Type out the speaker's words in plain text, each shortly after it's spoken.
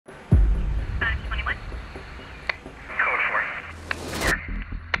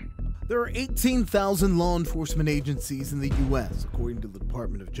There are 18,000 law enforcement agencies in the U.S., according to the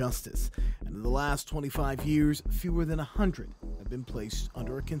Department of Justice. And in the last 25 years, fewer than 100 have been placed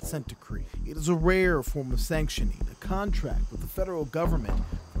under a consent decree. It is a rare form of sanctioning, a contract with the federal government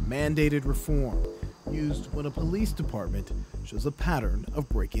for mandated reform, used when a police department shows a pattern of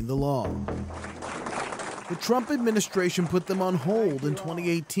breaking the law. The Trump administration put them on hold in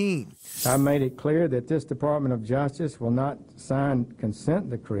 2018. I made it clear that this Department of Justice will not sign consent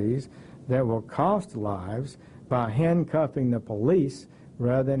decrees that will cost lives by handcuffing the police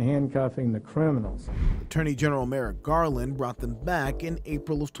rather than handcuffing the criminals. Attorney General Merrick Garland brought them back in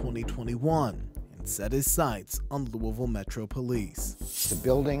April of 2021 and set his sights on Louisville Metro Police. To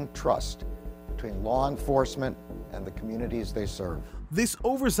building trust between law enforcement and the communities they serve. This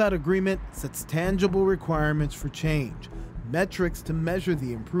oversight agreement sets tangible requirements for change, metrics to measure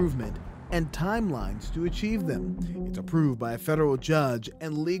the improvement, and timelines to achieve them. It's approved by a federal judge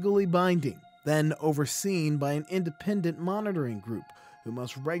and legally binding, then overseen by an independent monitoring group who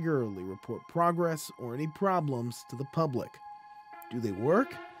must regularly report progress or any problems to the public. Do they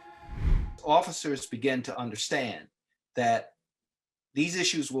work? Officers begin to understand that these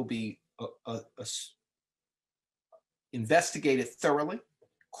issues will be investigated thoroughly,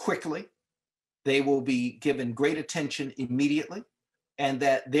 quickly. They will be given great attention immediately, and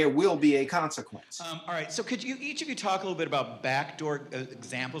that there will be a consequence. All right, so could you each of you talk a little bit about backdoor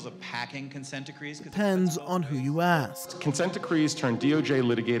examples of packing consent decrees? Depends on who you ask. Consent decrees turn DOJ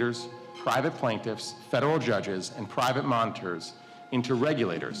litigators, private plaintiffs, federal judges, and private monitors into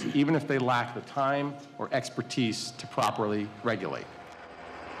regulators, even if they lack the time or expertise to properly regulate.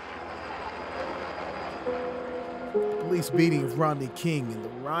 Police beating of Rodney King and the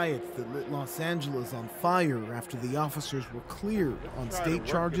riots that lit Los Angeles on fire after the officers were cleared on state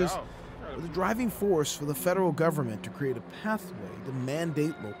charges were the driving force for the federal government to create a pathway to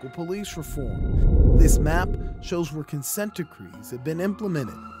mandate local police reform. This map shows where consent decrees have been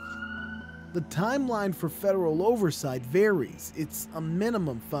implemented. The timeline for federal oversight varies. It's a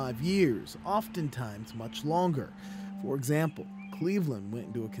minimum 5 years, oftentimes much longer. For example, Cleveland went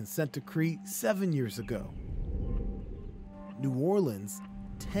into a consent decree 7 years ago. New Orleans,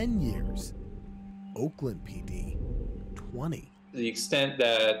 10 years. Oakland PD, 20. To the extent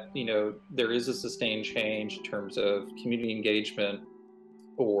that, there is a sustained change in terms of community engagement,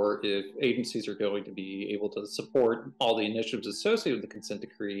 or if agencies are going to be able to support all the initiatives associated with the consent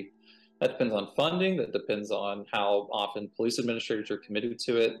decree, that depends on funding, that depends on how often police administrators are committed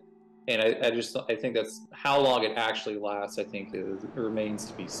to it. And I think that's how long it actually lasts, I think it remains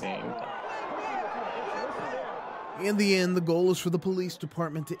to be seen. In the end, the goal is for the police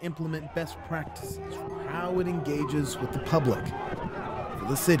department to implement best practices for how it engages with the public, for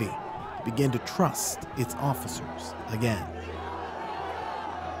the city to begin to trust its officers again.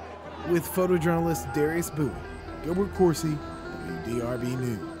 With photojournalist Darius Bowie, Gilbert Corsi, WDRB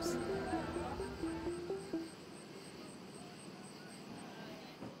News.